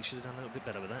probably should have done a little bit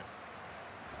better with that.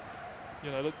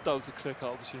 You know, that was a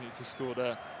clear-cut opportunity to score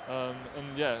there.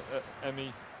 And yeah,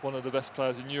 Emi, one of the best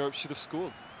players in Europe, should have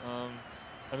scored.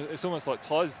 And it's almost like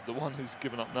Ty's the one who's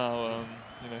given up now.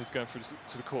 You know, he's going through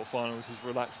to the quarterfinals. He's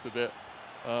relaxed a bit.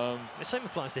 The same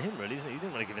applies to him, really, isn't it? He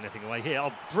didn't want to give anything away here.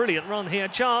 Oh, brilliant run here.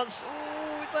 Chance.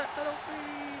 Oh, is that penalty?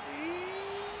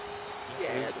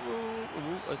 Yes.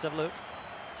 Let's have a look.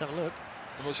 Let's have a look.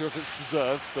 I'm not sure if it's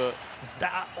deserved, but...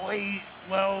 that way,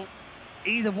 well,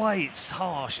 either way, it's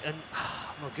harsh. And,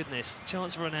 oh, my goodness,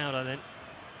 chance for Ronaldo then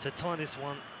to tie this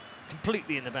one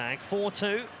completely in the bag.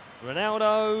 4-2.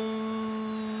 Ronaldo...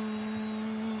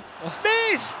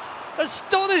 missed!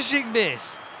 Astonishing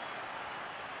miss!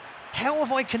 How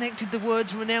have I connected the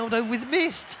words Ronaldo with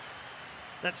missed?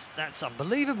 That's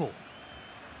unbelievable.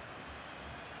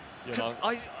 Yeah,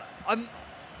 I'm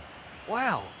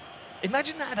wow.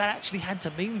 Imagine that actually had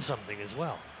to mean something as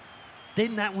well.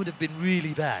 Then that would have been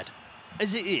really bad.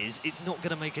 As it is, it's not going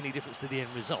to make any difference to the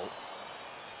end result.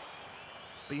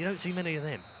 But you don't see many of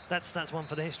them. That's one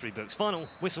for the history books. Final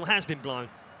whistle has been blown,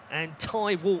 and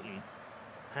Ty Walton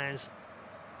has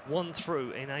won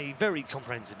through in a very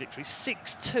comprehensive victory,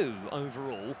 6-2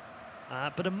 overall,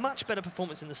 but a much better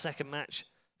performance in the second match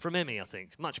from Emi, I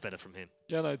think. Much better from him.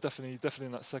 Yeah, no, definitely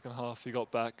in that second half he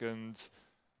got back and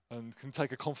can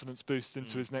take a confidence boost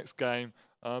into his next game.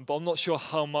 But I'm not sure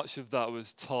how much of that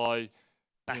was Ty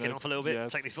backing off a little bit,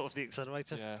 taking his foot off the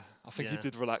accelerator. Yeah, I think he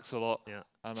did relax a lot. Yeah,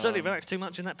 and, certainly relaxed too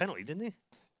much in that penalty, didn't he?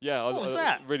 Yeah, what was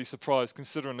that? Really surprised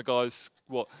considering the guy's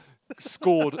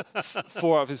scored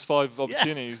 4 out of his 5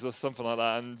 opportunities or something like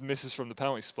that, and misses from the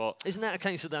penalty spot. Isn't that a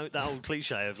case of that old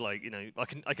cliche of, like, you know,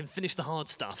 I can finish the hard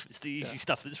stuff. It's the easy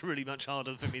stuff that's really much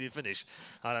harder for me to finish.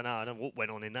 I don't know what went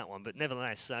on in that one, but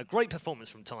nevertheless, great performance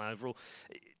from Ty overall.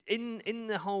 In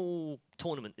the whole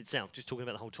tournament itself, just talking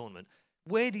about the whole tournament,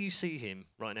 where do you see him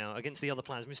right now against the other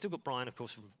players? We've still got Brian, of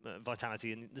course, from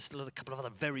Vitality, and there's still a couple of other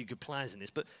very good players in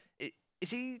this, but is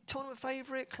he tournament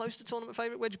favourite, close to tournament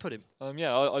favourite? Where'd you put him?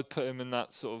 Yeah, I'd put him in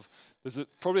that sort of... There's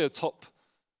probably a top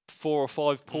 4 or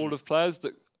 5 pool of players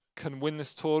that can win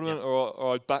this tournament,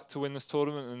 or I'd back to win this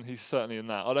tournament, and he's certainly in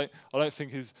that. I don't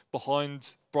think he's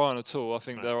behind Brian at all. I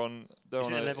think they're on a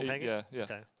level pegging. Yeah,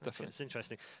 okay. Definitely. It's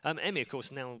interesting. Emi, of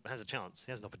course, now has a chance.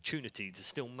 He has an opportunity to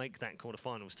still make that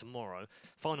quarterfinals tomorrow.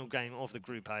 Final game of the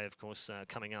Group A, of course,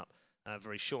 coming up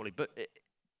very shortly. But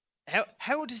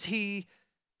how does he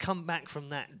come back from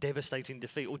that devastating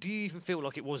defeat, or do you even feel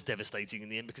like it was devastating in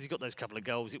the end because he got those couple of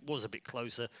goals? It was a bit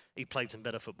closer. He played some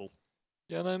better football.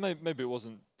 Yeah, no, maybe it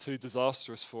wasn't too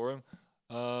disastrous for him.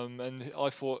 And I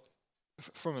thought,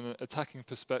 from an attacking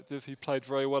perspective, he played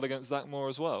very well against Zach Moore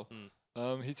as well.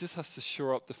 He just has to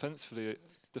shore up defensively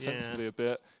a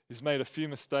bit. He's made a few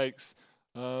mistakes.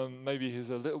 Maybe he's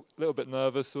a little bit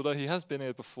nervous, although he has been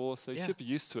here before, so he should be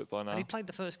used to it by now. And he played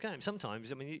the first game.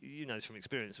 Sometimes, I mean, you know this from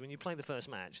experience, when you play the first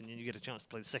match and then you get a chance to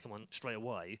play the second one straight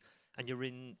away, and you're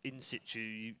in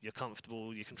situ, you're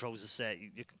comfortable, your controls are set,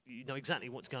 you know exactly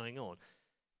what's going on,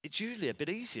 it's usually a bit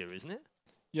easier, isn't it?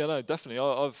 Yeah, no, definitely.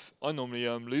 I normally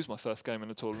lose my first game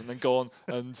in a tournament, then go on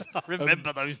and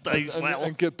remember those days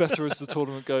and get better as the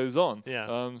tournament goes on.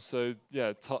 Yeah. So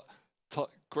yeah,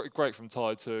 great from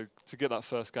Ty to get that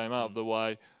first game out of the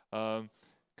way,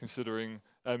 considering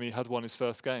Emi had won his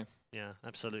first game. Yeah,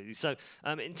 absolutely. So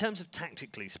in terms of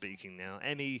tactically speaking now,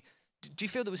 Emi, do you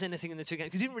feel there was anything in the two games?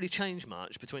 Because it didn't really change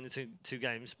much between the two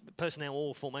games, personnel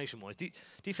or formation-wise. Do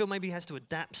you feel maybe he has to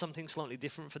adapt something slightly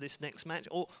different for this next match?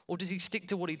 Or does he stick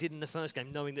to what he did in the first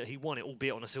game, knowing that he won it,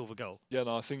 albeit on a silver goal? Yeah,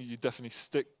 no, I think you definitely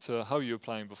stick to how you were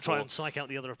playing before. Try and psych out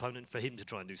the other opponent for him to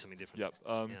try and do something different.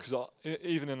 Yep, because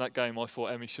even in that game, I thought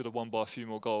Emi should have won by a few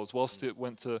more goals. Whilst it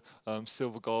went to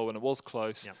silver goal and it was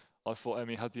close, I thought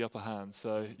Emi had the upper hand.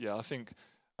 So, yeah, I think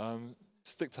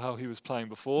stick to how he was playing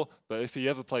before. But if he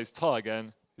ever plays Ty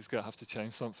again, he's going to have to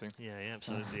change something. Yeah, he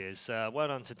absolutely is. Well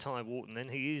done to Ty Walton then.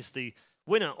 He is the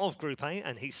winner of Group A,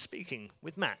 and he's speaking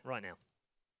with Matt right now.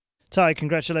 Ty,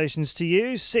 congratulations to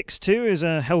you. 6-2 is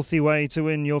a healthy way to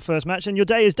win your first match, and your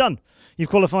day is done. You've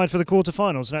qualified for the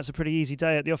quarterfinals, so that's a pretty easy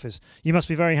day at the office. You must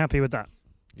be very happy with that.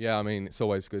 Yeah, I mean, it's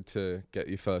always good to get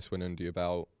your first win under your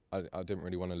belt. I didn't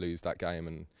really want to lose that game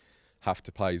and have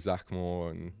to play Zach more,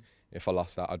 and if I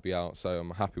lost that, I'd be out. So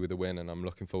I'm happy with the win, and I'm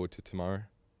looking forward to tomorrow.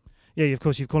 Yeah, of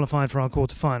course, you've qualified for our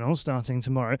quarterfinals starting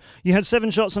tomorrow. You had 7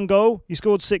 shots on goal. You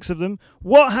scored 6 of them.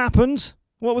 What happened?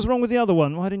 What was wrong with the other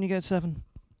one? Why didn't you get 7?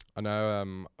 I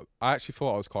know. I actually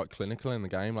thought I was quite clinical in the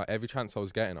game. Like every chance I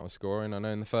was getting, I was scoring. I know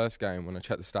in the first game when I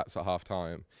checked the stats at half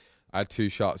time, I had 2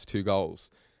 shots, 2 goals.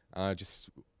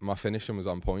 My finishing was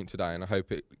on point today, and I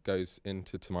hope it goes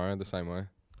into tomorrow the same way.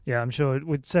 Yeah, I'm sure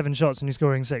with 7 shots and you're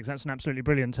scoring 6, that's an absolutely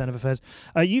brilliant turn of affairs.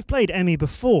 You've played Emi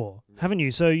before, haven't you?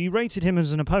 So you rated him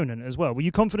as an opponent as well. Were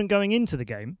you confident going into the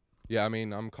game? Yeah, I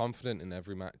mean, I'm confident in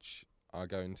every match I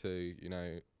go into. You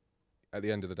know, at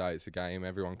the end of the day, it's a game.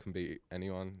 Everyone can beat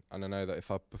anyone. And I know that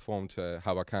if I perform to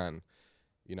how I can,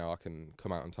 you know, I can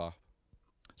come out on top.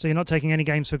 So you're not taking any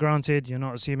games for granted? You're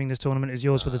not assuming this tournament is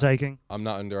yours for the taking? I'm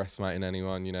not underestimating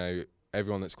anyone. You know,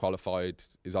 everyone that's qualified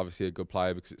is obviously a good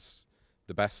player because it's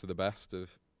the best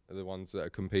of the ones that are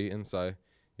competing. So,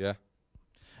 yeah.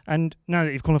 And now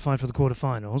that you've qualified for the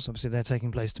quarterfinals, obviously they're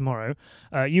taking place tomorrow,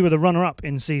 you were the runner-up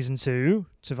in Season 2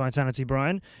 to Vitality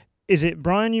Brian. Is it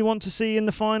Brian you want to see in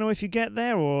the final if you get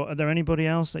there, or are there anybody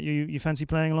else that you fancy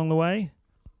playing along the way?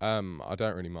 I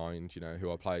don't really mind, you know,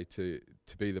 who I play. To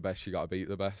be the best, you got to beat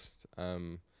the best.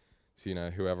 So, you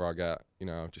know, whoever I get, you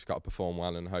know, I've just got to perform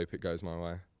well and hope it goes my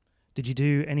way. Did you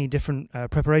do any different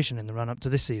preparation in the run-up to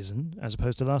this season as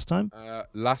opposed to last time?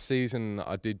 Last season,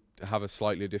 I did have a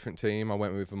slightly different team. I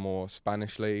went with a more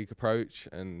Spanish league approach,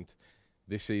 and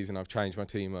this season I've changed my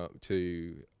team up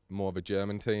to more of a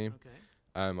German team.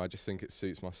 Okay. I just think it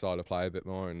suits my style of play a bit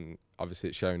more, and obviously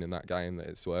it's shown in that game that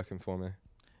it's working for me.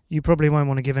 You probably won't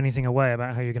want to give anything away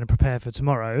about how you're going to prepare for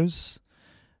tomorrow's.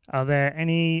 Are there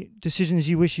any decisions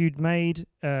you wish you'd made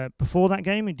before that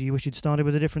game? Do you wish you'd started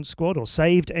with a different squad or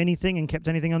saved anything and kept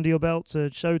anything under your belt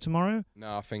to show tomorrow?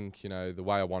 No, I think, you know, the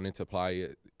way I wanted to play,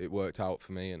 it worked out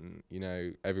for me, and, you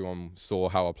know, everyone saw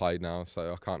how I played now,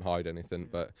 so I can't hide anything,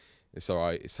 but it's all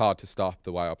right. It's hard to stop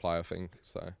the way I play, I think,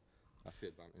 so that's the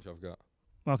advantage I've got.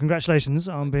 Well, congratulations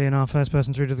on being our first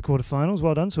person through to the quarterfinals.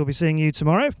 Well done. So we'll be seeing you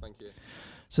tomorrow. Thank you.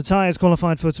 So Ty has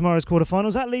qualified for tomorrow's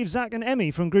quarterfinals. That leaves Zach and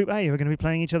Emi from Group A, who are going to be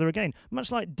playing each other again,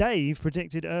 much like Dave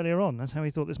predicted earlier on. That's how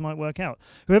he thought this might work out.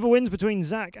 Whoever wins between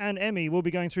Zach and Emi will be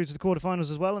going through to the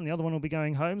quarterfinals as well, and the other one will be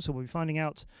going home. So we'll be finding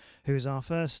out who is our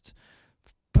first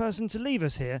person to leave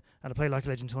us here at a Play Like a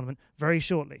Legend tournament very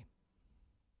shortly.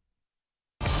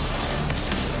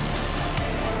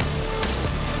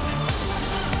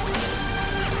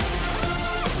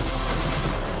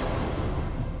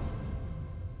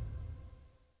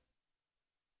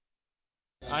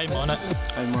 I'm on it.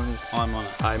 I'm on it. I'm on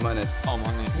it. I'm on it. I'm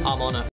on it. I'm on it.